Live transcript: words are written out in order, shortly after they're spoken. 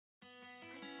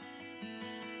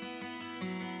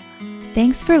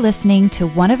Thanks for listening to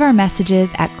one of our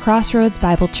messages at Crossroads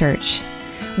Bible Church.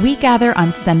 We gather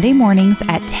on Sunday mornings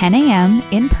at 10 a.m.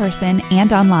 in person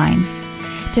and online.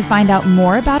 To find out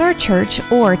more about our church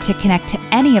or to connect to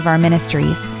any of our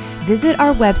ministries, visit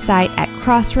our website at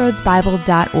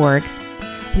crossroadsbible.org.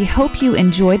 We hope you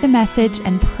enjoy the message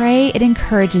and pray it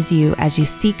encourages you as you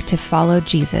seek to follow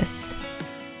Jesus.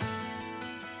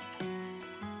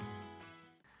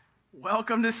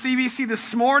 Welcome to CBC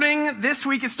this morning. This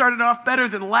week it started off better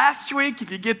than last week. If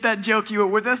you get that joke, you were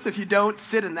with us. If you don't,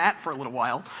 sit in that for a little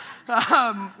while.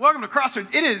 Welcome to Crossroads.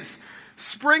 It is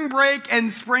spring break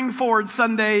and spring forward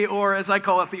Sunday, or as I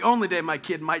call it, the only day my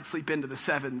kid might sleep into the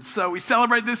sevens. So we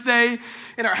celebrate this day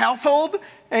in our household,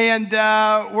 and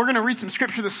we're going to read some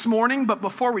scripture this morning. But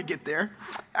before we get there,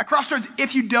 at Crossroads,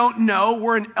 if you don't know,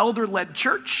 we're an elder-led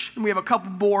church, and we have a couple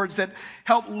boards that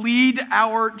help lead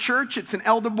our church. It's an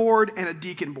elder board and a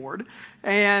deacon board.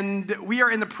 And we are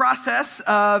in the process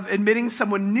of admitting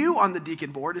someone new on the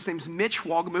deacon board. His name's Mitch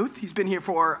Wolgemuth. He's been here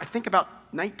for, I think, about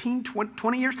 19,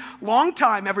 20 years. Long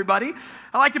time, everybody.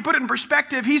 I like to put it in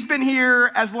perspective. He's been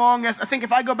here as long as, I think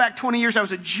if I go back 20 years, I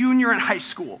was a junior in high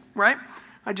school, right?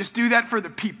 I just do that for the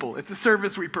people. It's a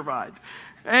service we provide.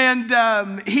 And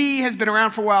he has been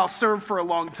around for a while, served for a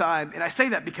long time. And I say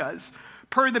that because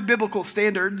per the biblical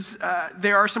standards,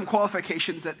 there are some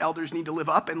qualifications that elders need to live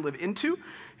up and live into.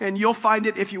 And you'll find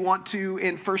it, if you want to,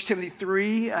 in 1 Timothy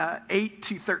 3, 8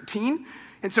 to 13.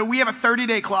 And so we have a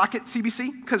 30-day clock at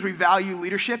CBC because we value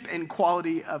leadership and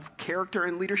quality of character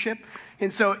in leadership.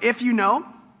 And so if you know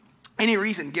any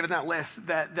reason, given that list,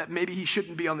 that maybe he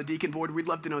shouldn't be on the deacon board, we'd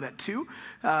love to know that too.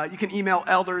 You can email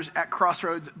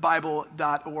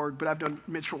elders@crossroadsbible.org. But I've known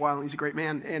Mitch for a while, and he's a great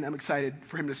man, and I'm excited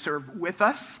for him to serve with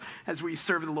us as we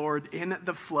serve the Lord in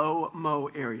the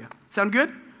Flow-Mo area. Sound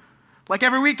good? Like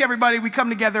every week, everybody, we come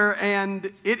together,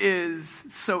 and it is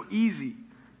so easy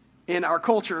in our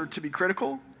culture to be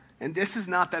critical, and this is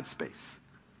not that space.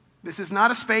 This is not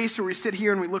a space where we sit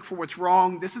here and we look for what's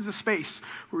wrong. This is a space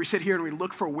where we sit here and we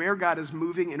look for where God is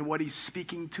moving and what he's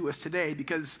speaking to us today,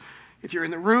 because if you're in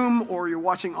the room or you're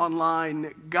watching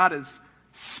online, God is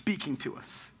speaking to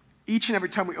us. Each and every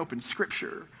time we open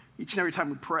Scripture, each and every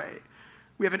time we pray,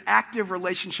 we have an active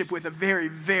relationship with a very,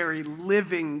 very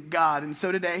living God. And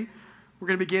so today, we're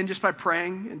going to begin just by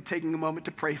praying and taking a moment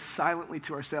to pray silently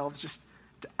to ourselves, just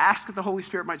to ask that the Holy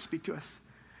Spirit might speak to us,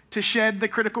 to shed the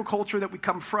critical culture that we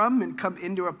come from and come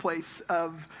into a place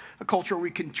of a culture where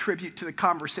we contribute to the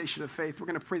conversation of faith. We're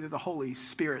going to pray that the Holy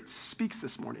Spirit speaks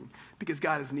this morning because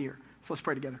God is near. So let's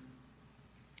pray together.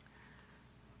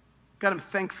 God, I'm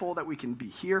thankful that we can be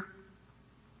here.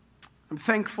 I'm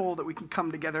thankful that we can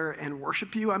come together and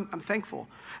worship you. I'm thankful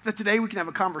that today we can have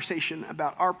a conversation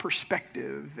about our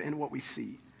perspective and what we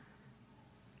see.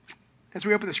 As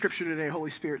we open the scripture today, Holy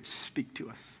Spirit, speak to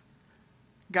us.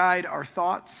 Guide our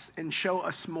thoughts and show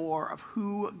us more of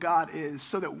who God is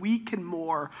so that we can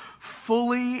more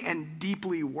fully and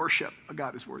deeply worship a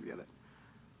God who's worthy of it.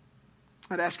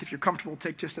 I'd ask if you're comfortable,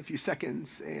 take just a few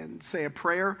seconds and say a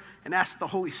prayer and ask that the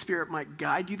Holy Spirit might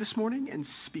guide you this morning and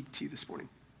speak to you this morning.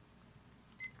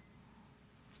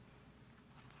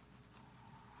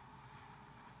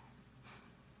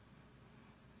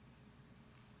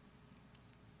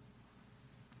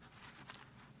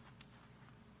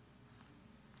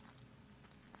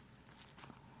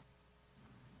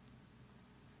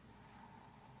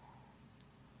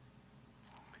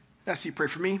 I ask you pray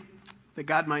for me, that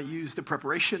God might use the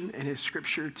preparation and his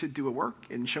scripture to do a work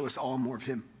and show us all more of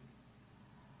him.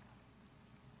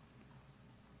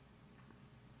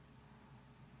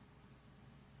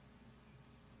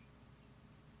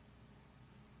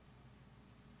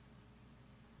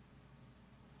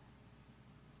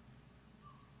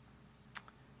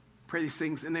 Pray these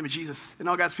things in the name of Jesus. And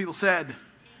all God's people said,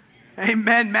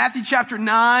 Amen. Matthew chapter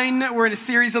 9, we're in a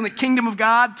series on the kingdom of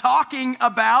God, talking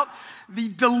about the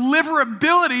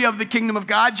deliverability of the kingdom of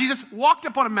God. Jesus walked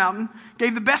up on a mountain,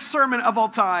 gave the best sermon of all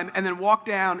time, and then walked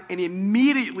down and he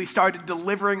immediately started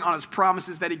delivering on his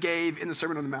promises that he gave in the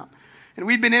Sermon on the Mount. And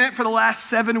we've been in it for the last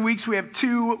 7 weeks. We have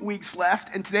 2 weeks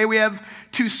left, and today we have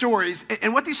 2 stories.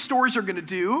 And what these stories are going to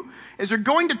do is they're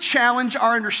going to challenge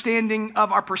our understanding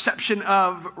of our perception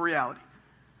of reality.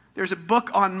 There's a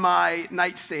book on my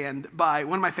nightstand by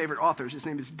one of my favorite authors. His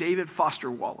name is David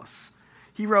Foster Wallace.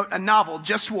 He wrote a novel,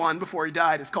 just one, before he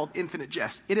died. It's called Infinite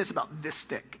Jest. It is about this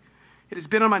thick. It has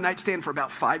been on my nightstand for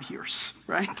about 5 years,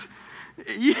 right?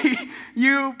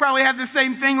 You probably have the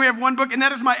same thing. We have one book, and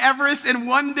that is my Everest, and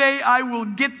one day I will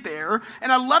get there.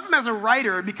 And I love him as a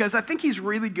writer because I think he's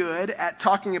really good at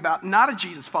talking about, not a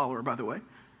Jesus follower, by the way,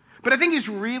 but I think he's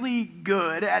really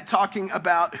good at talking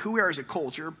about who we are as a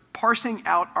culture, parsing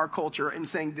out our culture and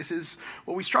saying this is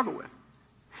what we struggle with.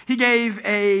 He gave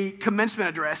a commencement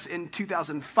address in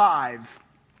 2005,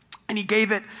 and he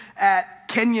gave it at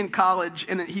Kenyon College,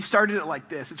 and he started it like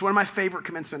this. It's one of my favorite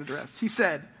commencement addresses. He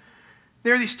said,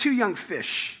 "There are these two young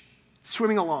fish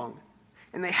swimming along,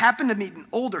 and they happen to meet an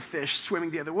older fish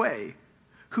swimming the other way,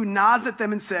 who nods at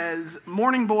them and says,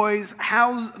 'Morning, boys,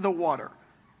 how's the water?'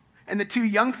 And the two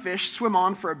young fish swim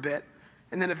on for a bit,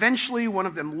 and then eventually one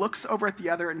of them looks over at the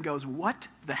other and goes, 'What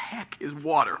the heck is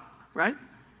water?'" Right?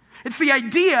 It's the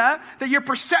idea that your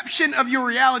perception of your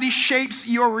reality shapes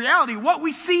your reality. What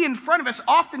we see in front of us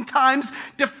oftentimes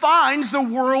defines the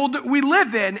world we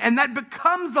live in, and that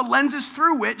becomes the lenses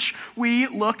through which we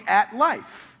look at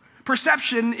life.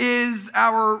 Perception is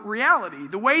our reality.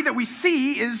 The way that we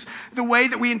see is the way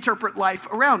that we interpret life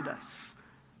around us.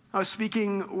 I was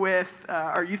speaking with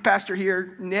our youth pastor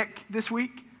here, Nick, this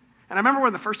week, and I remember one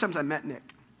of the first times I met Nick.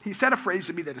 He said a phrase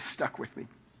to me that has stuck with me.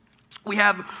 We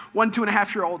have one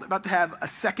 2.5-year-old about to have a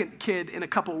second kid in a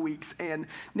couple weeks, and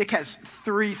Nick has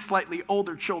 3 slightly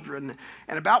older children.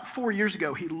 And about 4 years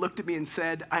ago, he looked at me and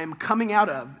said, "I am coming out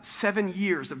of 7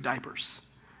 years of diapers."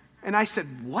 And I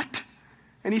said, "What?"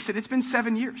 And he said, "It's been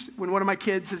 7 years when one of my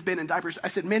kids has been in diapers." I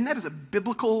said, "Man, that is a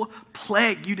biblical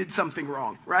plague. You did something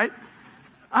wrong, right?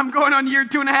 I'm going on year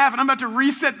 2.5, and I'm about to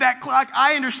reset that clock."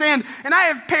 I understand. And I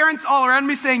have parents all around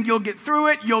me saying, "You'll get through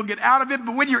it, you'll get out of it."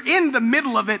 But when you're in the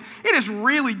middle of it, it is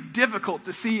really difficult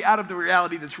to see out of the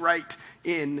reality that's right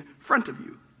in front of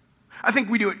you. I think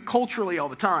we do it culturally all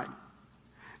the time.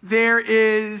 There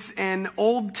is an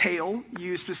old tale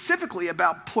used specifically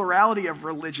about plurality of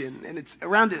religion, and it's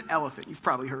around an elephant. You've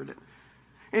probably heard it.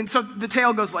 And so the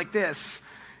tale goes like this.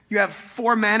 You have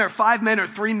 4 men or 5 men or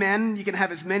 3 men. You can have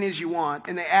as many as you want.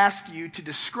 And they ask you to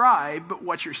describe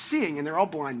what you're seeing. And they're all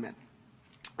blind men.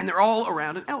 And they're all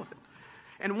around an elephant.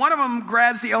 And one of them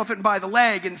grabs the elephant by the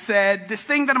leg and said, "This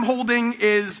thing that I'm holding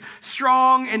is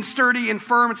strong and sturdy and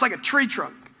firm. It's like a tree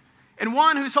trunk." And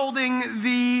one who's holding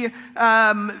the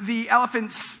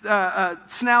elephant's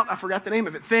snout, I forgot the name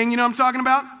of it, thing, you know what I'm talking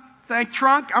about?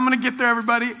 Trunk. I'm going to get there,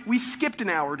 everybody. We skipped an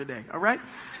hour today, all right?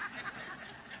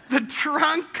 The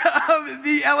trunk of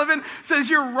the elephant says,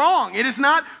 "You're wrong. It is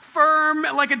not firm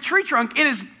like a tree trunk. It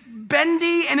is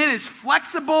bendy and it is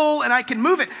flexible and I can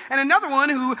move it." And another one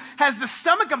who has the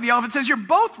stomach of the elephant says, "You're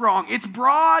both wrong. It's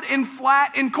broad and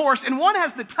flat and coarse." And one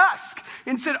has the tusk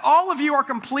and said, "All of you are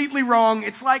completely wrong.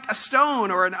 It's like a stone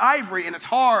or an ivory and it's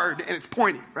hard and it's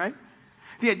pointy," right?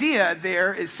 The idea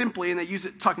there is simply, and they use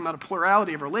it talking about a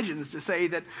plurality of religions, to say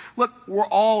that, look, we're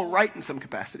all right in some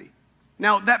capacity.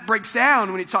 Now, that breaks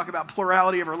down when you talk about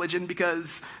plurality of religion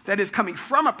because that is coming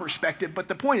from a perspective, but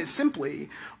the point is simply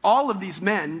all of these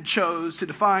men chose to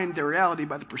define their reality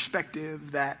by the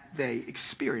perspective that they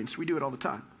experienced. We do it all the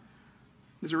time.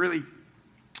 There's a really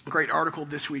great article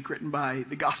this week written by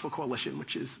the Gospel Coalition,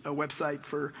 which is a website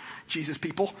for Jesus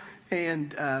people,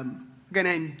 and a guy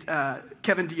named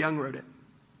Kevin DeYoung wrote it.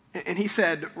 And he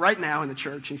said, right now in the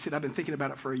church, he said, "I've been thinking about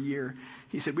it for a year."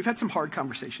 He said, "We've had some hard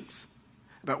conversations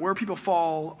about where people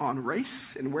fall on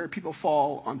race and where people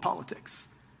fall on politics."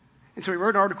 And so he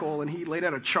wrote an article and he laid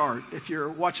out a chart. If you're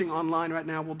watching online right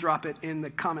now, we'll drop it in the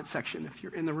comment section. If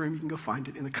you're in the room, you can go find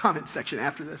it in the comment section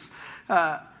after this.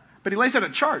 But he lays out a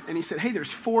chart and he said, hey,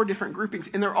 there's 4 different groupings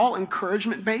and they're all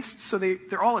encouragement based. So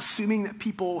they're all assuming that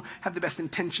people have the best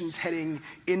intentions heading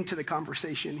into the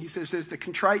conversation. He says there's the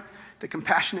contrite, the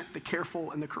compassionate, the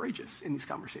careful, and the courageous in these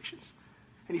conversations.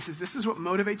 And he says, this is what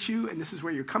motivates you, and this is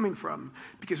where you're coming from,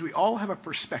 because we all have a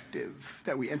perspective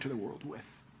that we enter the world with.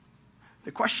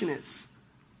 The question is,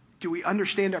 do we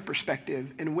understand our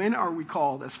perspective, and when are we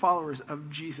called as followers of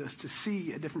Jesus to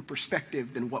see a different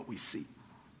perspective than what we see?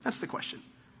 That's the question.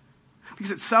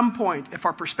 Because at some point, if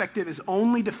our perspective is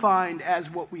only defined as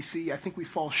what we see, I think we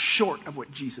fall short of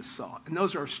what Jesus saw. And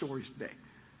those are our stories today.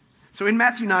 So in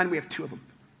Matthew 9, we have 2 of them.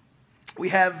 We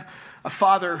have a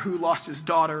father who lost his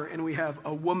daughter, and we have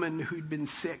a woman who'd been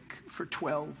sick for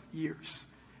 12 years.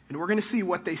 And we're going to see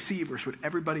what they see versus what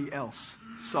everybody else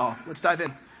saw. Let's dive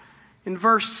in. I'm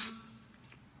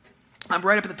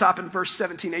right up at the top in verse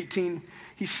 17, 18.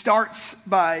 He starts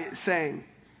by saying,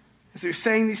 as he was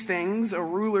saying these things, a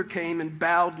ruler came and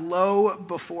bowed low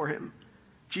before him,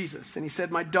 Jesus. And he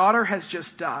said, "My daughter has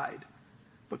just died,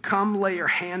 but come lay your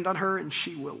hand on her and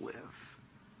she will live."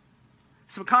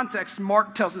 Some context,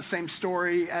 Mark tells the same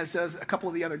story as does a couple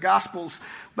of the other Gospels,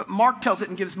 but Mark tells it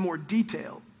and gives more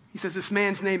detail. He says this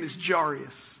man's name is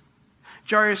Jairus.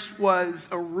 Jairus was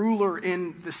a ruler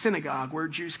in the synagogue where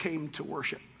Jews came to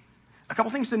worship. A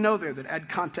couple things to know there that add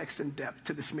context and depth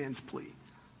to this man's plea.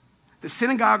 The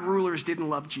synagogue rulers didn't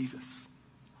love Jesus.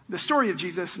 The story of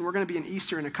Jesus, and we're going to be in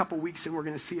Easter in a couple weeks, and we're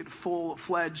going to see it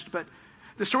full-fledged, but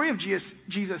the story of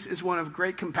Jesus is one of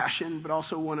great compassion, but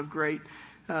also one of great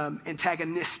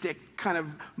antagonistic kind of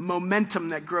momentum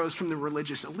that grows from the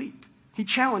religious elite. He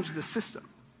challenged the system.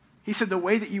 He said the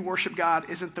way that you worship God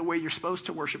isn't the way you're supposed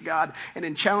to worship God. And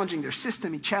in challenging their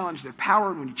system, he challenged their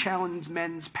power. And when you challenge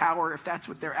men's power, if that's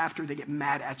what they're after, they get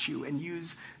mad at you and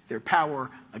use their power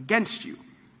against you.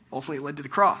 Ultimately, it led to the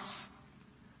cross.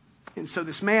 And so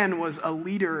this man was a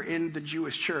leader in the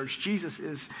Jewish church. Jesus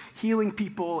is healing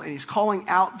people, and he's calling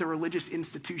out the religious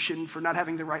institution for not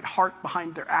having the right heart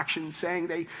behind their actions, saying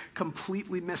they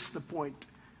completely missed the point.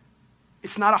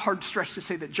 It's not a hard stretch to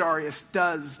say that Jairus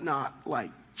does not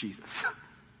like Jesus.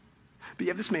 But you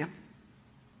have this man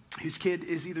whose kid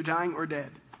is either dying or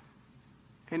dead.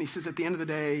 And he says, at the end of the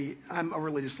day, I'm a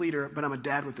religious leader, but I'm a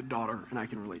dad with a daughter, and I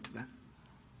can relate to that.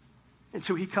 And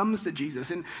so he comes to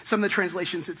Jesus. In some of the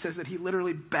translations, it says that he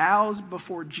literally bows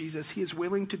before Jesus. He is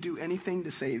willing to do anything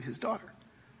to save his daughter.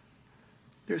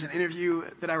 There's an interview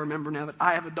that I remember now that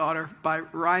I have a daughter by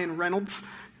Ryan Reynolds,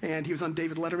 and he was on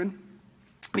David Letterman.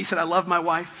 He said, I love my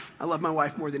wife. I love my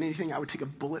wife more than anything. I would take a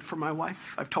bullet for my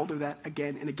wife. I've told her that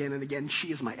again and again and again.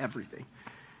 She is my everything.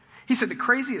 He said the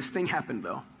craziest thing happened,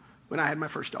 though, when I had my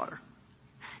first daughter.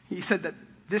 He said that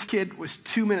this kid was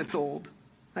 2 minutes old.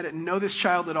 I didn't know this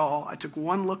child at all. I took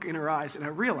one look in her eyes, and I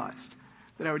realized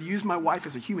that I would use my wife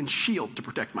as a human shield to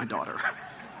protect my daughter.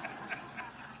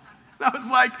 I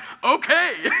was like,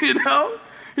 okay,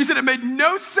 He said it made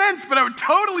no sense, but I would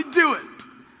totally do it.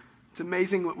 It's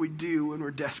amazing what we do when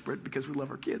we're desperate because we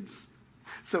love our kids.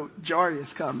 So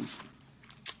Jairus comes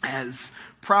as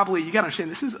probably, you got to understand,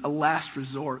 this is a last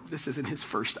resort. This isn't his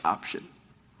first option.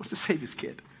 He wants to save his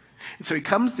kid. And so he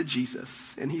comes to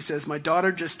Jesus, and he says, my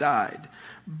daughter just died,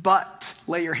 but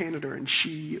lay your hand on her, and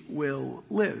she will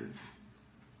live.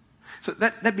 So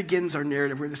that begins our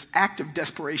narrative. We're this act of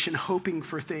desperation, hoping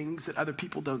for things that other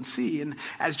people don't see. And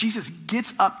as Jesus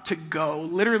gets up to go,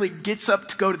 literally gets up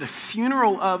to go to the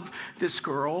funeral of this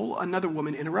girl, another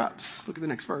woman interrupts. Look at the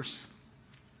next verse.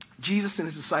 Jesus and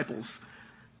his disciples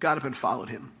got up and followed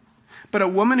him. But a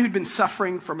woman who'd been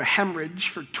suffering from a hemorrhage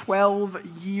for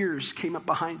 12 years came up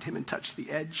behind him and touched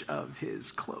the edge of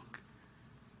his cloak.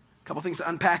 A couple things to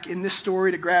unpack in this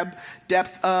story to grab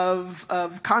depth of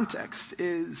context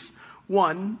is,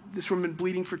 one, this woman had been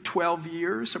bleeding for 12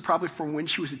 years, so probably from when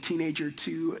she was a teenager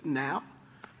to now.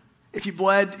 If you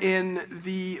bled in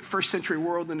the first century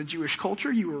world in a Jewish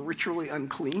culture, you were ritually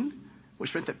unclean,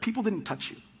 which meant that people didn't touch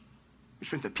you,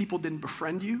 which meant that people didn't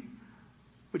befriend you,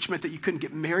 which meant that you couldn't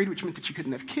get married, which meant that you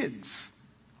couldn't have kids.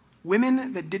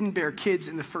 Women that didn't bear kids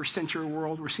in the first century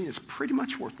world were seen as pretty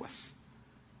much worthless.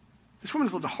 This woman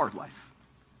has lived a hard life.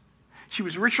 She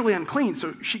was ritually unclean,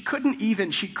 so she couldn't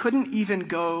even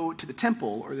go to the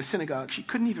temple or the synagogue. She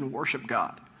couldn't even worship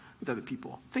God with other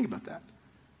people. Think about that.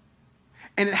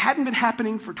 And it hadn't been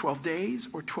happening for 12 days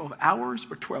or 12 hours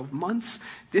or 12 months.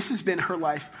 This has been her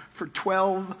life for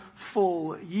 12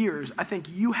 full years. I think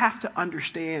you have to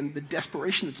understand the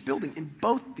desperation that's building in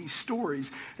both these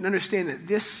stories and understand that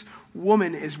this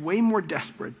woman is way more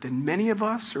desperate than many of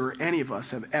us or any of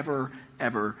us have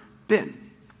ever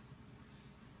been.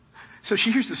 So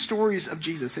she hears the stories of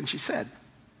Jesus, and she said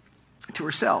to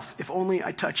herself, if only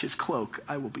I touch his cloak,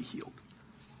 I will be healed.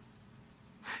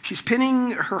 She's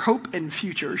pinning her hope and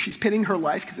future. She's pinning her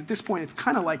life, because at this point, it's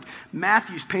kind of like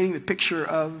Matthew's painting the picture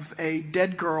of a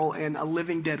dead girl and a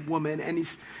living dead woman, and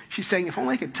she's saying, if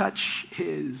only I could touch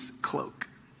his cloak.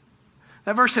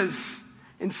 That verse has,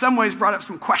 in some ways, brought up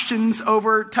some questions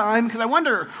over time, because I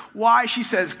wonder why she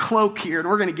says cloak here, and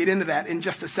we're going to get into that in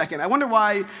just a second. I wonder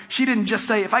why she didn't just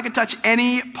say, if I could touch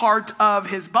any part of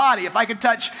his body, if I could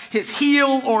touch his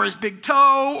heel or his big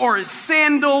toe or his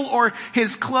sandal or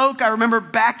his cloak. I remember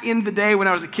back in the day when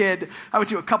I was a kid, I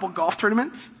went to a couple golf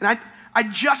tournaments, and I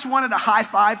just wanted a high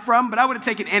five from, but I would have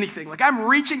taken anything. Like, I'm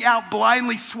reaching out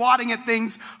blindly, swatting at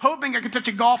things, hoping I could touch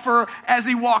a golfer as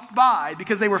he walked by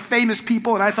because they were famous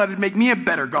people and I thought it'd make me a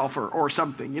better golfer or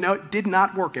something. It did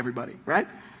not work, everybody, right?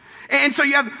 And so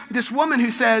you have this woman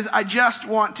who says, I just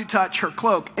want to touch her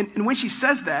cloak. And when she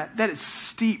says that, that is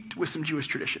steeped with some Jewish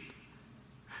tradition.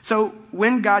 So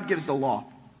when God gives the law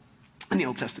in the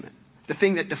Old Testament, the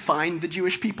thing that defined the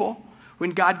Jewish people,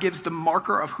 when God gives the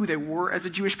marker of who they were as a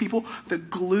Jewish people, the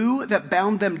glue that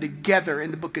bound them together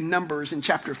in the book of Numbers in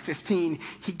chapter 15,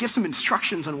 he gives them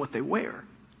instructions on what they wear.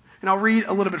 And I'll read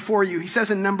a little bit for you. He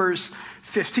says in Numbers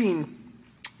 15,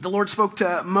 the Lord spoke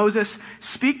to Moses,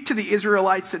 speak to the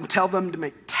Israelites and tell them to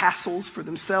make tassels for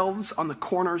themselves on the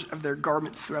corners of their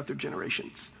garments throughout their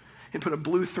generations, and put a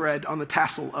blue thread on the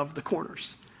tassel of the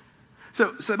corners.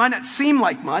 So it might not seem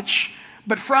like much,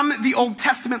 but from the Old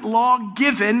Testament law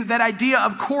given, that idea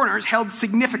of corners held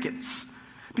significance.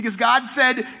 Because God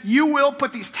said, you will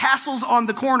put these tassels on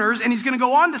the corners, and he's going to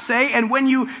go on to say, and when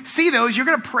you see those, you're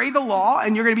going to pray the law,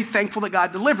 and you're going to be thankful that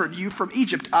God delivered you from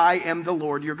Egypt. I am the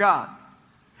Lord your God.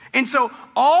 And so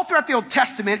all throughout the Old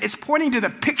Testament, it's pointing to the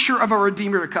picture of a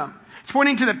Redeemer to come. It's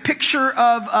pointing to the picture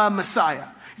of a Messiah.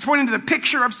 It's pointing to the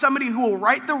picture of somebody who will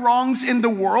right the wrongs in the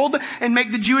world and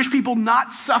make the Jewish people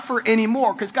not suffer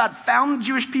anymore, because God found the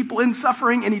Jewish people in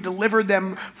suffering and he delivered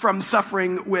them from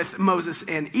suffering with Moses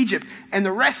and Egypt. And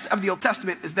the rest of the Old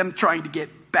Testament is them trying to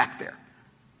get back there.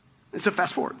 And so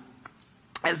fast forward.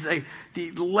 As the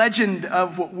legend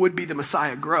of what would be the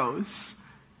Messiah grows,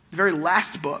 the very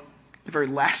last book, the very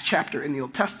last chapter in the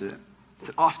Old Testament, it's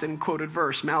an often quoted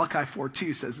verse, Malachi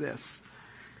 4:2 says this.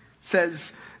 It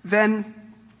says, then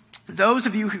those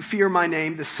of you who fear my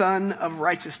name, the Son of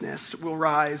Righteousness will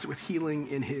rise with healing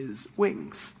in his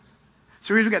wings.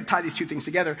 So here's, we've got to tie these two things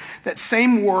together. That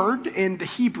same word in the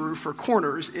Hebrew for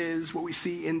corners is what we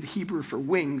see in the Hebrew for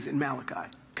wings in Malachi,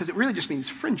 because it really just means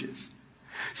fringes.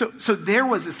 So there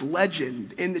was this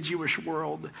legend in the Jewish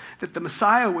world that the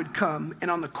Messiah would come and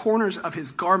on the corners of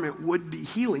his garment would be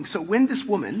healing. So when this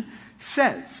woman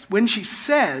says,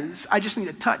 I just need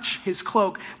to touch his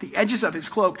cloak, the edges of his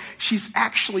cloak, she's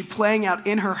actually playing out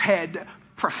in her head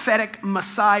prophetic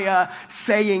Messiah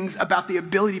sayings about the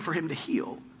ability for him to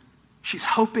heal. She's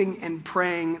hoping and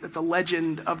praying that the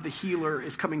legend of the healer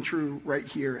is coming true right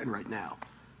here and right now.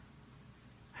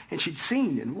 And she'd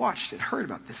seen and watched and heard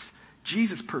about this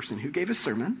Jesus person who gave a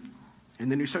sermon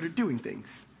and then who started doing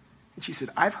things. And she said,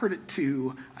 I've heard it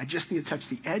too. I just need to touch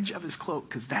the edge of his cloak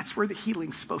because that's where the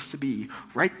healing's supposed to be,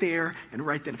 right there and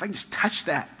right then. If I can just touch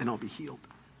that, then I'll be healed.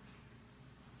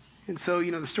 And so,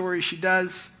 the story she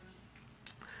does.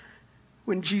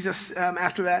 When Jesus,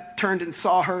 after that, turned and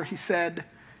saw her, he said,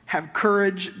 have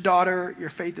courage, daughter, your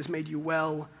faith has made you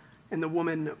well. And the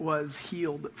woman was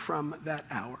healed from that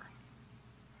hour.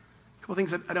 A couple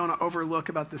things that I don't want to overlook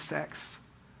about this text.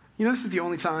 This is the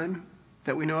only time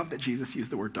that we know of that Jesus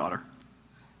used the word daughter.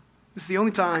 This is the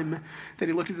only time that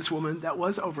he looked at this woman that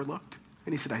was overlooked.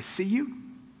 And he said, I see you,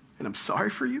 and I'm sorry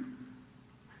for you.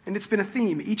 And it's been a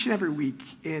theme each and every week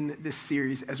in this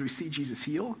series as we see Jesus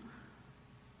heal.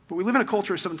 But we live in a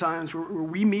culture sometimes where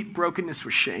we meet brokenness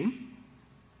with shame,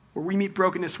 where we meet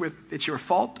brokenness with it's your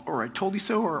fault, or I told you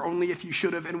so, or only if you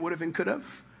should have and would have and could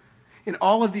have. In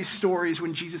all of these stories,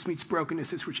 when Jesus meets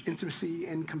brokenness, it's with intimacy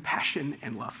and compassion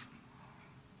and love.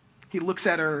 He looks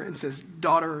at her and says,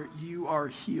 daughter, you are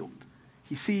healed.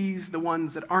 He sees the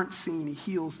ones that aren't seen. He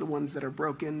heals the ones that are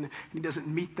broken. And he doesn't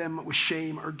meet them with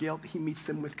shame or guilt. He meets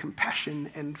them with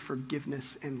compassion and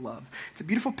forgiveness and love. It's a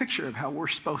beautiful picture of how we're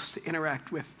supposed to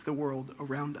interact with the world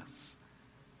around us.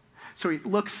 So he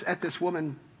looks at this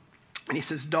woman and he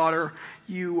says, daughter,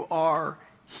 you are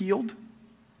healed.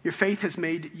 Your faith has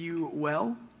made you well.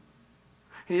 And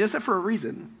he does that for a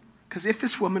reason. Because if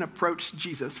this woman approached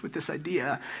Jesus with this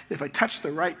idea that if I touch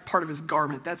the right part of his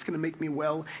garment, that's going to make me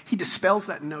well, he dispels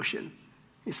that notion.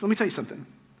 He said, let me tell you something.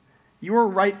 Your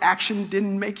right action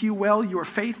didn't make you well. Your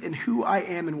faith in who I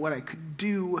am and what I could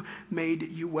do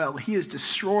made you well. He is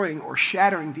destroying or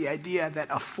shattering the idea that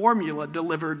a formula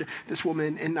delivered this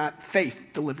woman and not faith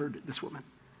delivered this woman.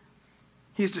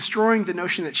 He is destroying the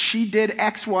notion that she did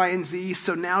X, Y, and Z,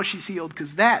 so now she's healed,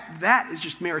 because that is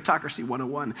just meritocracy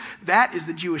 101. That is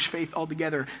the Jewish faith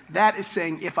altogether. That is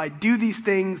saying, if I do these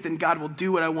things, then God will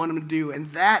do what I want him to do,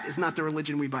 and that is not the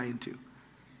religion we buy into.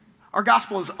 Our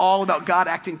gospel is all about God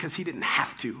acting because he didn't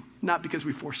have to, not because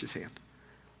we forced his hand.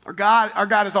 Our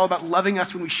God is all about loving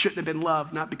us when we shouldn't have been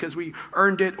loved, not because we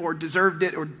earned it or deserved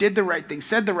it or did the right thing,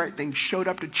 said the right thing, showed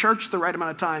up to church the right amount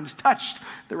of times, touched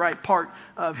the right part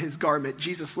of his garment.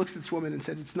 Jesus looks at this woman and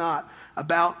said, it's not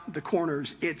about the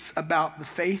corners. It's about the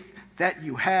faith that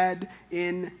you had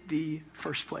in the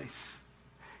first place.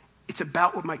 It's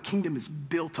about what my kingdom is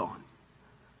built on,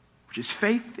 which is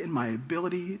faith in my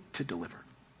ability to deliver.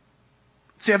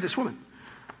 So you have this woman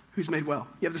who's made well.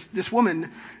 You have this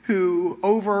woman who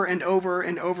over and over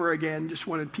and over again just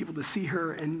wanted people to see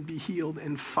her and be healed.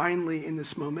 And finally, in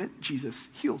this moment, Jesus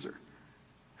heals her.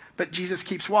 But Jesus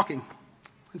keeps walking.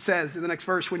 It says in the next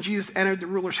verse, when Jesus entered the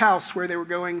ruler's house where they were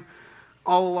going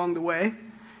all along the way,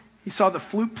 he saw the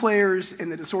flute players and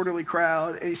the disorderly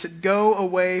crowd, and he said, go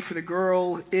away, for the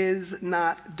girl is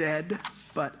not dead,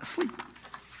 but asleep.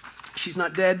 She's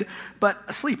not dead, but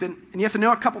asleep. And you have to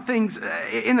know a couple things.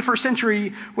 In the first century,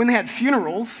 when they had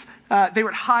funerals, they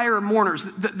would hire mourners.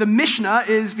 The Mishnah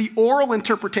is the oral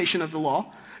interpretation of the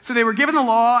law. So they were given the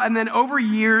law, and then over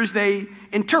years, they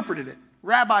interpreted it.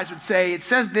 rabbis would say, it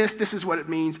says this is what it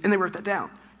means, and they wrote that down.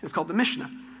 It's called the Mishnah.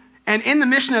 And in the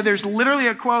Mishnah, there's literally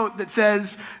a quote that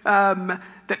says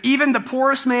that even the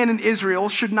poorest man in Israel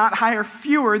should not hire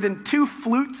fewer than 2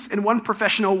 flutes and 1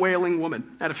 professional wailing woman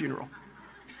at a funeral.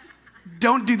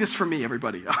 Don't do this for me,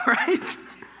 everybody, all right?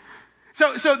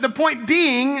 So the point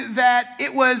being that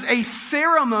it was a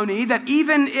ceremony that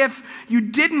even if you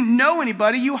didn't know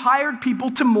anybody, you hired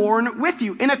people to mourn with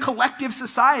you. In a collective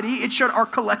society, it showed our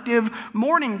collective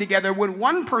mourning together. When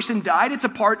one person died, it's a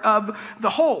part of the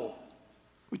whole.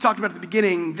 We talked about at the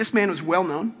beginning, this man was well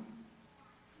known.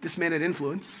 This man had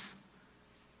influence.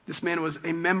 This man was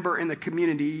a member in the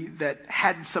community that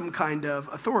had some kind of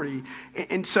authority.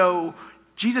 And so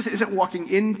Jesus isn't walking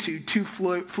into 2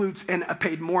 flutes and a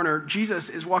paid mourner. Jesus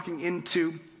is walking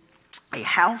into a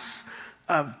house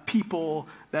of people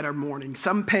that are mourning,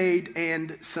 some paid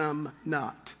and some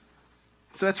not.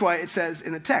 So that's why it says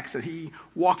in the text that he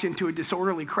walked into a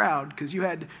disorderly crowd, because you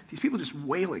had these people just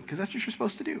wailing, because that's what you're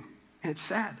supposed to do. And it's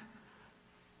sad.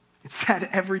 It's sad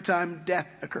every time death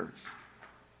occurs.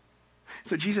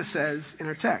 So Jesus says in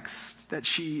our text that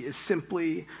she is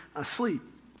simply asleep.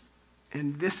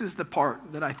 And this is the part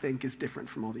that I think is different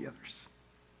from all the others.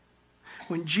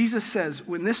 When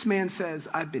this man says,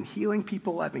 I've been healing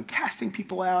people, I've been casting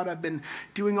people out, I've been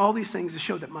doing all these things to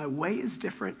show that my way is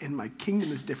different and my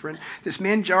kingdom is different. This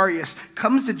man Jairus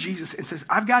comes to Jesus and says,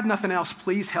 I've got nothing else,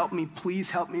 please help me,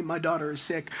 my daughter is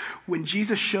sick. When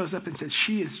Jesus shows up and says,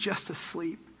 she is just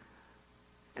asleep,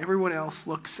 everyone else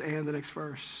looks, and the next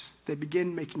verse, they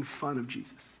begin making fun of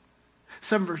Jesus.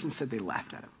 Some versions said they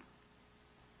laughed at him.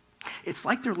 It's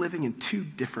like they're living in 2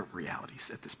 different realities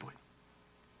at this point.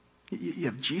 You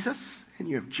have Jesus, and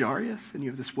you have Jairus, and you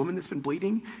have this woman that's been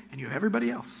bleeding, and you have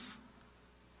everybody else.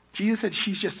 Jesus said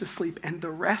she's just asleep, and the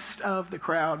rest of the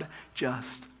crowd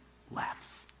just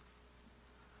laughs.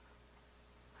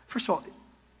 First of all,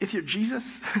 if you're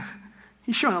Jesus,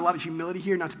 he's showing a lot of humility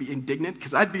here, not to be indignant,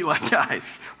 because I'd be like,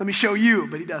 guys, let me show you,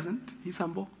 but he doesn't. He's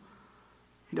humble.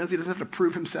 He doesn't have to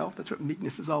prove himself. That's what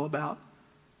meekness is all about.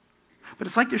 But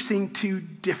it's like they're seeing 2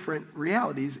 different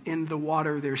realities in the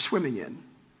water they're swimming in.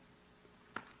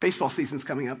 Baseball season's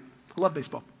coming up. I love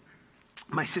baseball.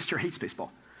 My sister hates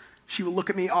baseball. She will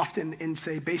look at me often and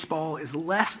say, baseball is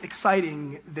less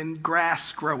exciting than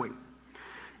grass growing.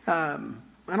 I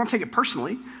don't take it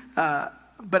personally,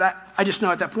 but I just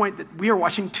know at that point that we are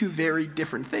watching 2 very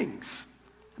different things.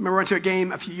 I remember I went to a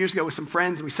game a few years ago with some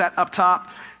friends, and we sat up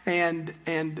top, and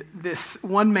this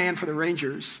one man for the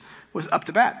Rangers was up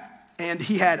to bat. And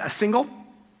he had a single,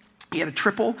 he had a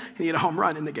triple, and he had a home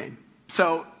run in the game.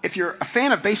 So if you're a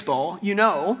fan of baseball, you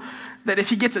know that if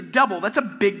he gets a double, that's a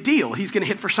big deal. He's going to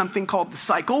hit for something called the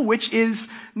cycle, which is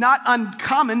not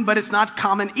uncommon, but it's not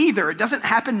common either. It doesn't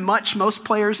happen much. Most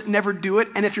players never do it.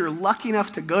 And if you're lucky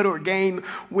enough to go to a game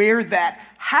where that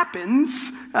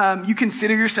happens, you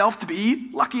consider yourself to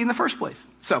be lucky in the first place.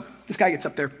 So this guy gets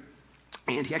up there,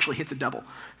 and he actually hits a double.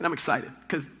 And I'm excited,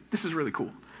 because this is really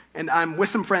cool. And I'm with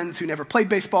some friends who never played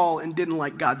baseball and didn't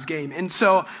like God's game. And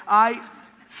so I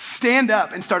stand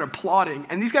up and start applauding.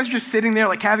 And these guys are just sitting there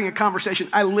like having a conversation.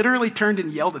 I literally turned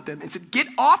and yelled at them and said, get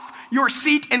off your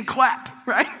seat and clap,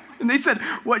 right? And they said,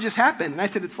 what just happened? And I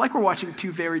said, it's like we're watching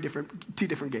 2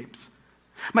 different games.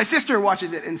 My sister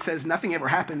watches it and says, nothing ever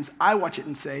happens. I watch it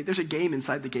and say, there's a game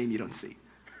inside the game you don't see.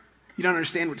 You don't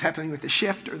understand what's happening with the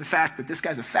shift or the fact that this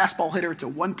guy's a fastball hitter. It's a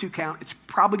 1-2 count. It's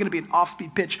probably going to be an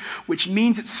off-speed pitch, which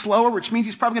means it's slower, which means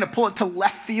he's probably going to pull it to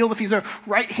left field if he's a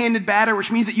right-handed batter,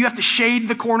 which means that you have to shade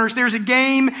the corners. There's a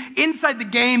game inside the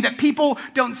game that people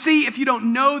don't see. If you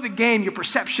don't know the game, your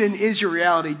perception is your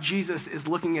reality. Jesus is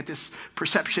looking at this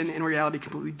perception in reality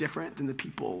completely different than the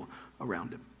people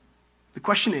around him. The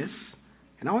question is,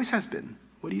 and always has been,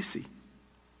 what do you see?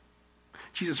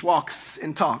 Jesus walks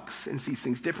and talks and sees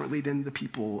things differently than the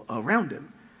people around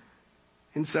him.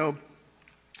 And so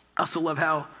I also love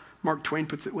how Mark Twain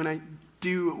puts it. When I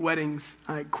do weddings,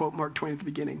 I quote Mark Twain at the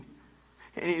beginning.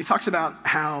 And he talks about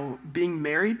how being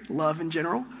married, love in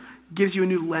general, gives you a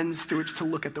new lens through which to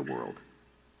look at the world.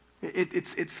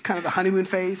 It's kind of the honeymoon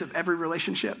phase of every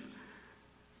relationship.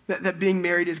 That being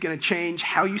married is going to change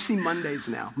how you see Mondays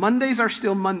now. Mondays are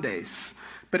still Mondays,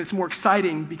 but it's more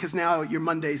exciting because now you're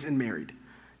Mondays and married.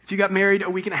 If you got married a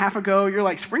week and a half ago, you're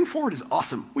like, Spring Forward is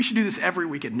awesome. We should do this every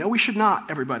weekend. No, we should not,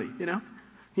 everybody, you know?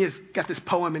 He has got this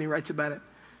poem and he writes about it.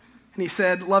 And he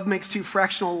said, love makes 2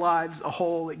 fractional lives a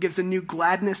whole. It gives a new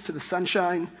gladness to the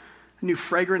sunshine, a new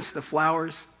fragrance to the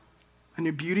flowers, a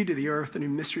new beauty to the earth, a new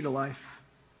mystery to life.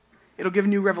 It'll give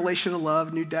new revelation to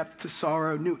love, new depth to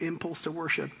sorrow, new impulse to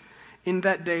worship. In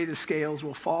that day, the scales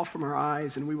will fall from our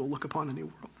eyes and we will look upon a new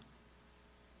world.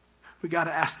 we got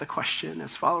to ask the question,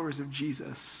 as followers of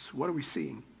Jesus, what are we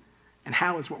seeing? And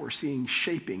how is what we're seeing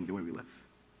shaping the way we live?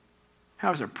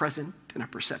 How is our present and our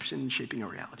perception shaping our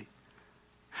reality?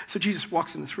 So Jesus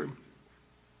walks in this room,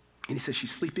 and he says,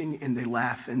 she's sleeping, and they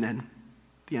laugh, and then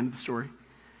the end of the story.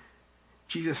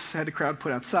 Jesus had the crowd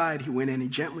put outside. He went in, he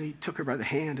gently took her by the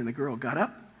hand, and the girl got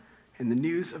up, and the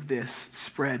news of this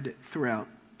spread throughout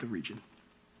the region.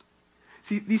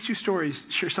 See, these two stories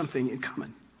share something in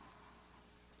common.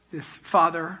 This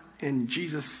father and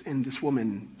Jesus and this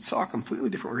woman saw a completely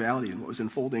different reality than what was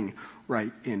unfolding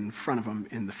right in front of them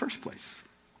in the first place.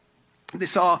 They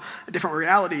saw a different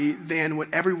reality than what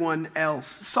everyone else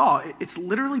saw. It's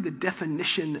literally the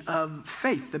definition of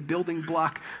faith, the building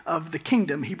block of the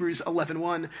kingdom. Hebrews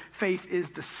 11:1, faith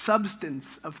is the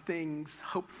substance of things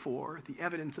hoped for, the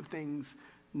evidence of things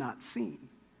not seen.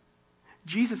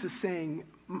 Jesus is saying,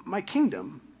 my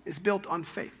kingdom is built on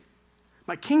faith.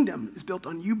 My kingdom is built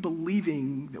on you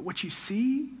believing that what you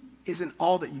see isn't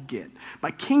all that you get.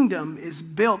 My kingdom is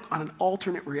built on an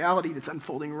alternate reality that's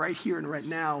unfolding right here and right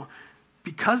now,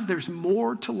 because there's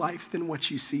more to life than what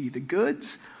you see, the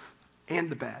goods and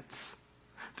the bads.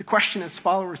 The question as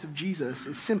followers of Jesus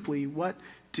is simply, what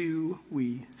do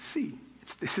we see?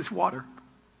 This is water.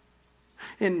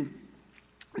 In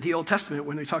the Old Testament,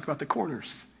 when they talk about the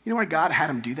corners, you know why God had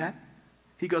them do that?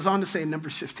 He goes on to say in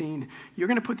Numbers 15, you're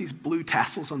going to put these blue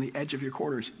tassels on the edge of your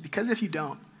corners, because if you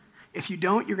don't,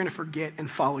 you're going to forget and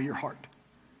follow your heart.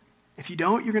 If you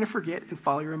don't, you're going to forget and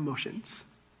follow your emotions.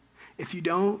 If you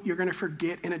don't, you're going to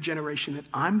forget in a generation that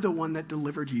I'm the one that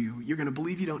delivered you. You're going to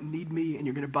believe you don't need me, and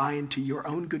you're going to buy into your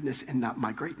own goodness and not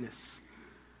my greatness.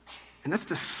 And that's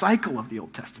the cycle of the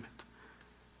Old Testament,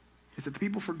 is that the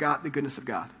people forgot the goodness of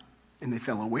God, and they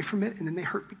fell away from it, and then they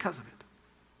hurt because of it.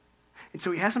 And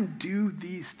so he has them do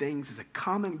these things as a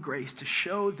common grace to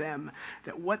show them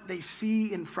that what they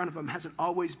see in front of them hasn't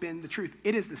always been the truth.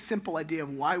 It is the simple idea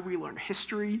of why we learn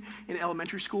history in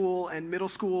elementary school and middle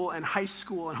school and high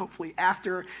school and hopefully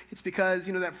after. It's because,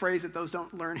 that phrase that those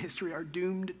don't learn history are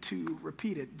doomed to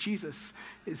repeat it. Jesus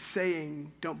is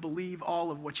saying, don't believe all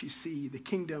of what you see. The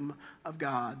kingdom of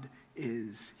God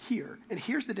is here. And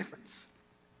here's the difference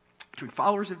between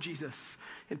followers of Jesus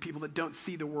and people that don't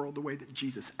see the world the way that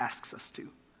Jesus asks us to.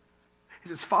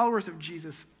 Is as followers of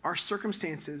Jesus, our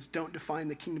circumstances don't define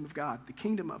the kingdom of God. The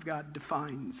kingdom of God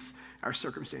defines our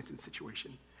circumstance and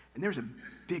situation. And there's a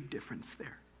big difference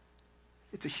there.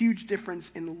 It's a huge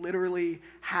difference in literally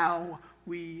how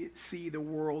we see the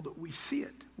world. We see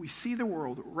it. We see the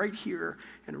world right here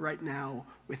and right now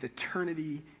with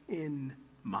eternity in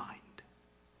mind.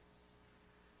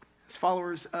 As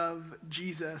followers of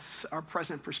Jesus, our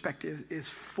present perspective is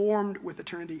formed with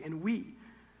eternity, and we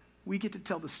get to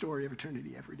tell the story of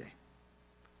eternity every day.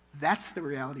 That's the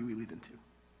reality we live into,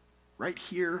 right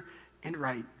here and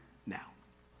right now.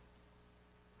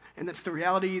 And that's the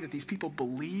reality that these people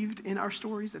believed in our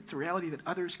stories. That's the reality that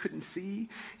others couldn't see,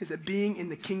 is that being in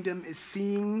the kingdom is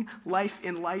seeing life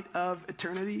in light of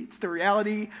eternity. It's the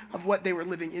reality of what they were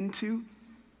living into.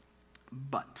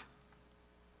 But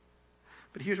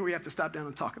here's what we have to stop down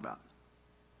and talk about,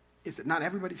 is that not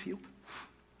everybody's healed.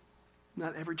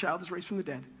 Not every child is raised from the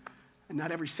dead. And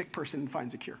not every sick person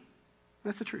finds a cure.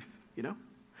 That's the truth,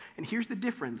 And here's the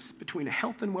difference between a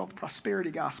health and wealth prosperity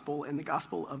gospel and the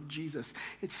gospel of Jesus.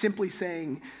 It's simply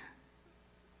saying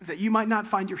that you might not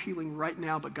find your healing right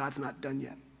now, but God's not done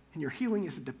yet. And your healing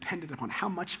is dependent upon how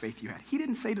much faith you had. He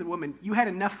didn't say to the woman, you had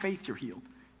enough faith, you're healed.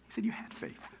 He said, you had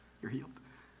faith, you're healed.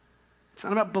 It's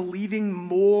not about believing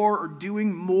more or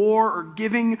doing more or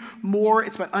giving more.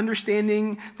 It's about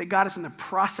understanding that God is in the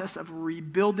process of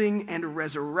rebuilding and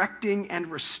resurrecting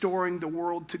and restoring the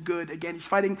world to good. Again, he's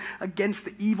fighting against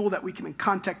the evil that we come in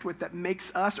contact with that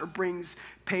makes us or brings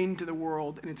pain to the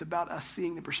world. And it's about us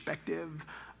seeing the perspective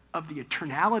of the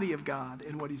eternality of God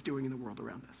and what he's doing in the world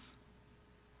around us.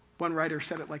 One writer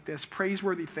said it like this: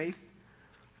 praiseworthy faith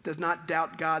does not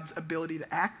doubt God's ability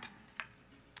to act,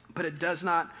 but it does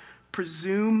not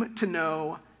presume to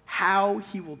know how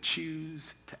he will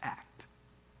choose to act.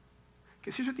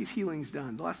 Because here's what these healings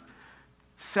done. The last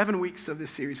 7 weeks of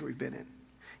this series that we've been in,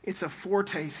 it's a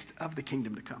foretaste of the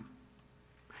kingdom to come.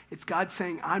 It's God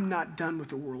saying, I'm not done with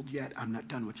the world yet. I'm not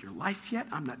done with your life yet.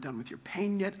 I'm not done with your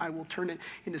pain yet. I will turn it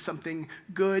into something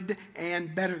good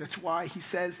and better. That's why he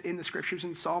says in the scriptures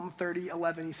in Psalm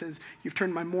 30:11, he says, you've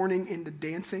turned my mourning into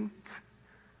dancing.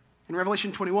 In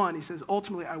Revelation 21, he says,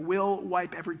 ultimately, I will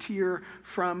wipe every tear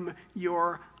from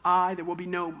your eye. There will be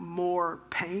no more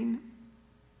pain.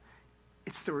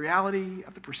 It's the reality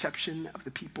of the perception of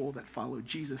the people that follow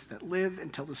Jesus, that live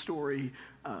and tell the story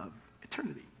of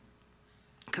eternity.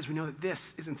 Because we know that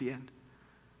this isn't the end.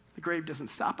 The grave doesn't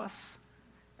stop us,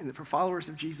 and that for followers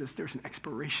of Jesus, there's an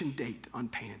expiration date on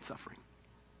pain and suffering.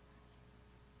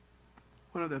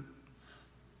 One of the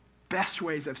best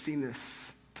ways I've seen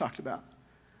this talked about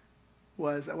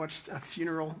was I watched a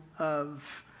funeral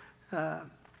of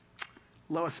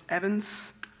Lois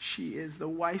Evans. She is the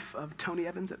wife of Tony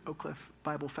Evans at Oak Cliff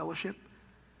Bible Fellowship,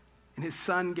 and his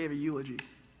son gave a eulogy.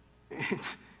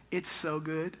 It's so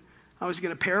good. I was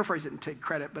going to paraphrase it and take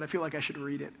credit, but I feel like I should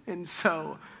read it. And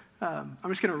so I'm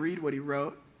just going to read what he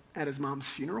wrote at his mom's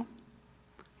funeral.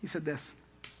 He said this.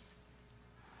 He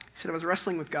said, "I was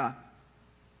wrestling with God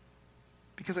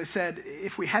because I said,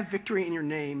 if we had victory in your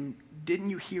name, didn't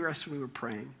you hear us when we were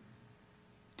praying?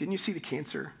 Didn't you see the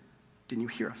cancer? Didn't you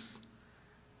hear us?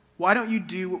 Why don't you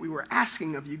do what we were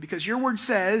asking of you? Because your word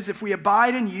says, if we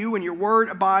abide in you and your word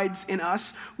abides in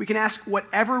us, we can ask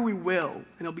whatever we will and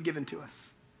it'll be given to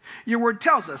us. Your word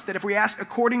tells us that if we ask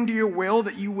according to your will,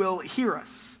 that you will hear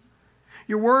us.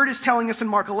 Your word is telling us in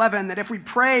Mark 11 that if we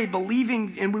pray,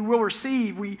 believing, and we will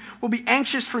receive, we will be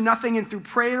anxious for nothing, and through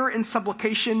prayer and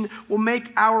supplication, we'll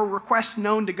make our requests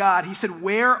known to God." He said,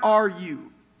 "Where are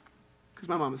you?" Because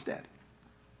my mom is dead.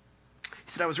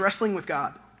 He said, "I was wrestling with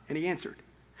God," and he answered.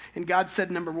 And God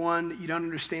said, number one, you don't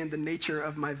understand the nature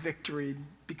of my victory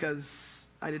because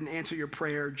I didn't answer your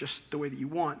prayer just the way that you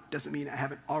want. Doesn't mean I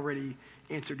haven't already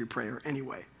answered your prayer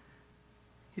anyway.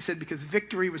 He said, because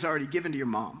victory was already given to your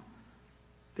mom.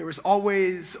 There was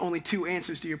always only two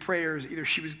answers to your prayers. Either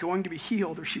she was going to be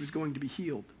healed or she was going to be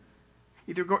healed.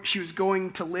 Either she was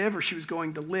going to live or she was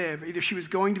going to live. Either she was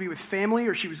going to be with family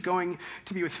or she was going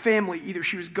to be with family. Either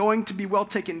she was going to be well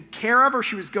taken care of or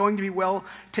she was going to be well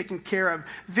taken care of.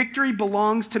 Victory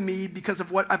belongs to me because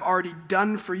of what I've already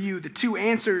done for you. The two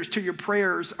answers to your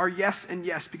prayers are yes and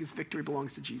yes because victory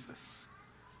belongs to Jesus.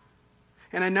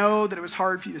 And I know that it was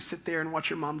hard for you to sit there and watch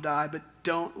your mom die, but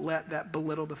don't let that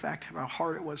belittle the fact of how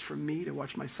hard it was for me to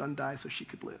watch my son die so she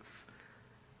could live.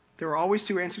 There are always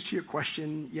two answers to your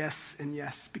question, yes and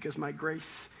yes, because my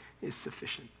grace is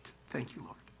sufficient. Thank you,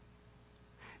 Lord.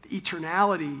 The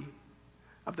eternality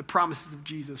of the promises of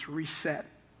Jesus reset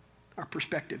our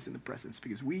perspectives in the present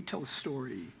because we tell the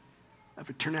story of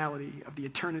eternality, of the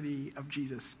eternity of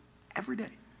Jesus every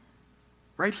day,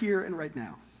 right here and right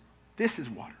now. This is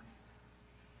water.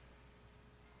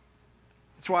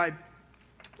 That's why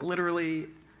literally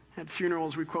at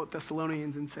funerals we quote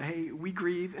Thessalonians and say, hey, we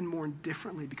grieve and mourn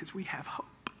differently because we have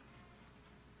hope.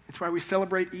 It's why we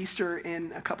celebrate Easter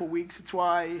in a couple weeks. It's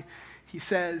why he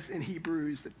says in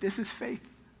Hebrews that this is faith.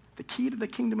 The key to the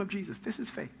kingdom of Jesus, this is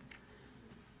faith.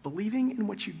 Believing in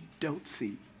what you don't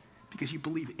see because you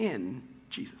believe in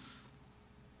Jesus.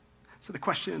 So the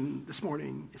question this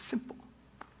morning is simple.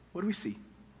 What do we see?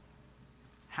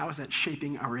 How is that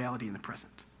shaping our reality in the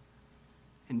present?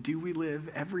 And do we live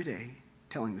every day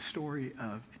telling the story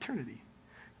of eternity?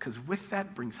 Because with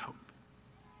that brings hope.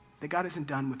 That God isn't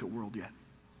done with the world yet.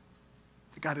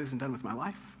 That God isn't done with my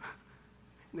life.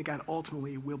 And that God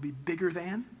ultimately will be bigger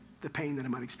than the pain that I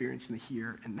might experience in the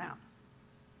here and now.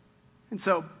 And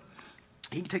so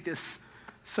he can take this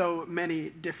so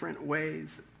many different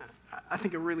ways. I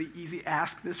think a really easy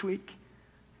ask this week,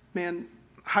 man,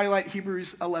 highlight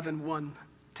Hebrews 11:1.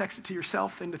 Text it to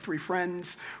yourself and to 3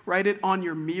 friends. Write it on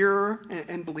your mirror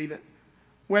and believe it.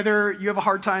 Whether you have a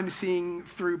hard time seeing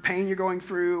through pain you're going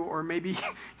through, or maybe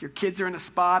your kids are in a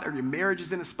spot, or your marriage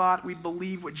is in a spot, we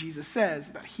believe what Jesus says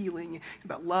about healing,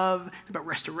 about love, about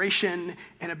restoration,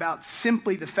 and about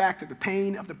simply the fact that the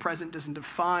pain of the present doesn't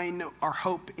define our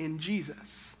hope in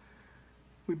Jesus.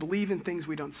 We believe in things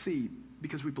we don't see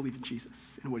because we believe in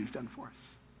Jesus and what he's done for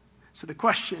us. So the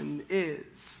question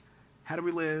is, how do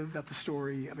we live out the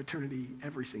story of eternity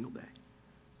every single day?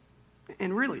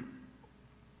 And really,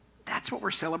 that's what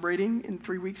we're celebrating in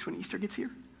 3 weeks when Easter gets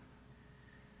here.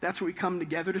 That's what we come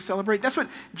together to celebrate. That's what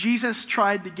Jesus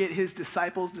tried to get his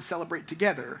disciples to celebrate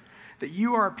together. That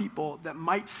you are a people that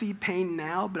might see pain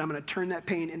now, but I'm going to turn that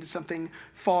pain into something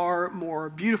far more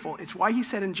beautiful. It's why he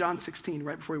said in John 16,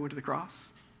 right before he went to the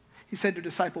cross, he said to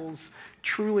disciples,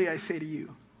 truly I say to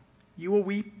you, you will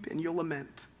weep and you'll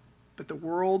lament, but the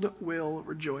world will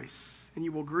rejoice, and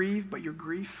you will grieve, but your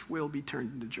grief will be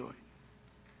turned into joy.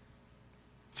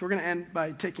 So we're going to end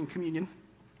by taking communion,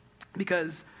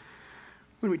 because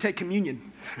when we take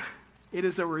communion, it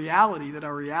is a reality that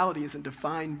our reality isn't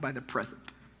defined by the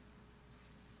present.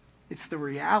 It's the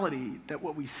reality that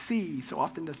what we see so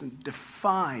often doesn't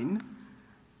define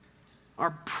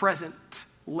our present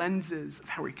lenses of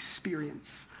how we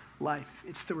experience life.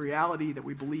 It's the reality that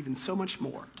we believe in so much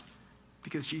more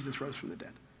because Jesus rose from the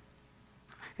dead.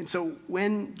 And so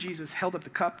when Jesus held up the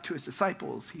cup to his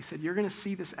disciples, he said, you're going to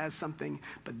see this as something,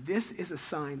 but this is a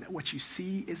sign that what you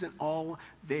see isn't all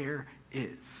there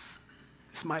is.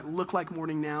 This might look like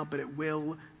mourning now, but it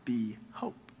will be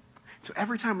hope. So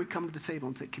every time we come to the table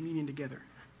and take communion together,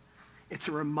 it's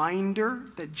a reminder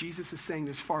that Jesus is saying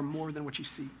there's far more than what you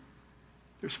see.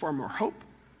 There's far more hope.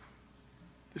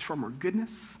 There's far more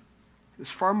goodness.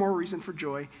 There's far more reason for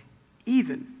joy,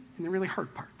 even in the really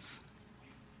hard parts.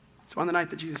 So on the night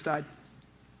that Jesus died,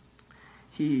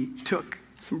 he took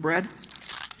some bread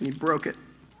and he broke it.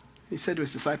 He said to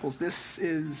his disciples, this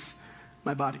is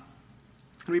my body.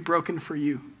 It'll be broken for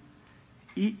you.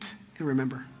 Eat and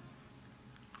remember.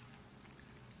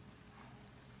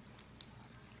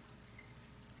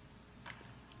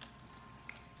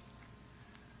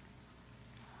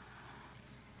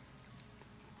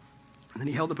 And then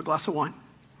he held up a glass of wine.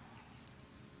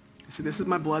 He said, this is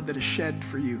my blood that is shed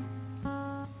for you.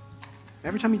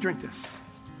 Every time you drink this,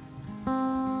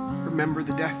 remember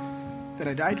the death that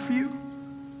I died for you,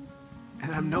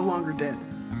 and I'm no longer dead.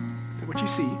 That what you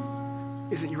see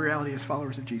isn't your reality as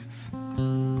followers of Jesus.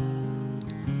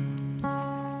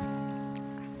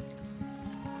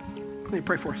 Let me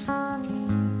pray for us.